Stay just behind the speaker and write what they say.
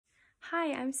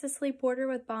Hi, I'm Cicily Porter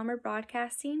with Bomber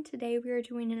Broadcasting. Today we are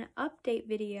doing an update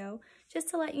video just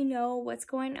to let you know what's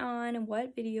going on and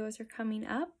what videos are coming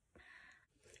up.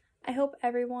 I hope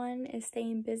everyone is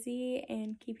staying busy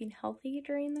and keeping healthy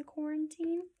during the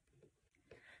quarantine.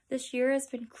 This year has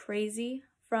been crazy,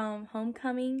 from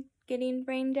homecoming getting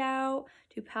rained out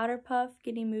to Powder Puff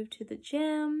getting moved to the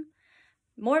gym,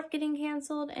 Morph getting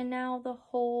canceled, and now the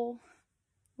whole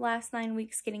last 9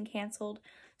 weeks getting canceled.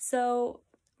 So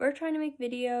we're trying to make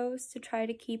videos to try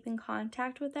to keep in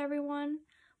contact with everyone.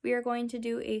 We are going to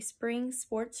do a spring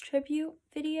sports tribute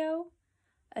video,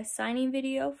 a signing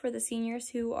video for the seniors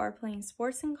who are playing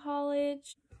sports in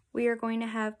college. We are going to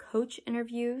have coach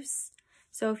interviews.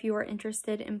 So if you are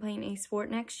interested in playing a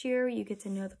sport next year, you get to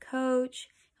know the coach.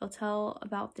 He'll tell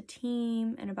about the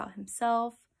team and about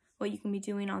himself, what you can be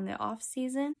doing on the off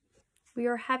season. We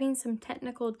are having some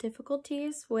technical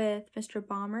difficulties with Mr.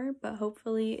 Bomber, but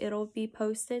hopefully it'll be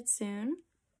posted soon.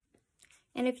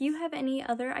 And if you have any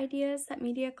other ideas that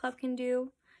Media Club can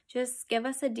do, just give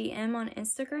us a DM on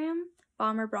Instagram,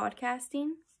 Bomber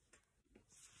Broadcasting.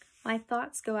 My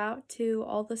thoughts go out to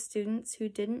all the students who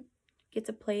didn't get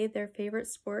to play their favorite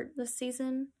sport this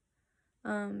season.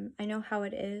 I know how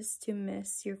it is to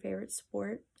miss your favorite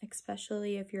sport,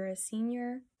 especially if you're a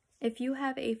senior. If you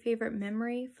have a favorite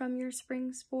memory from your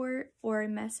spring sport or a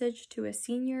message to a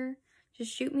senior,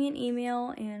 just shoot me an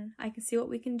email and I can see what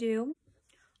we can do.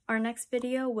 Our next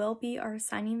video will be our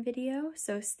signing video,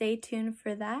 so stay tuned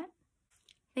for that.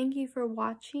 Thank you for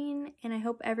watching, and I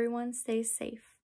hope everyone stays safe.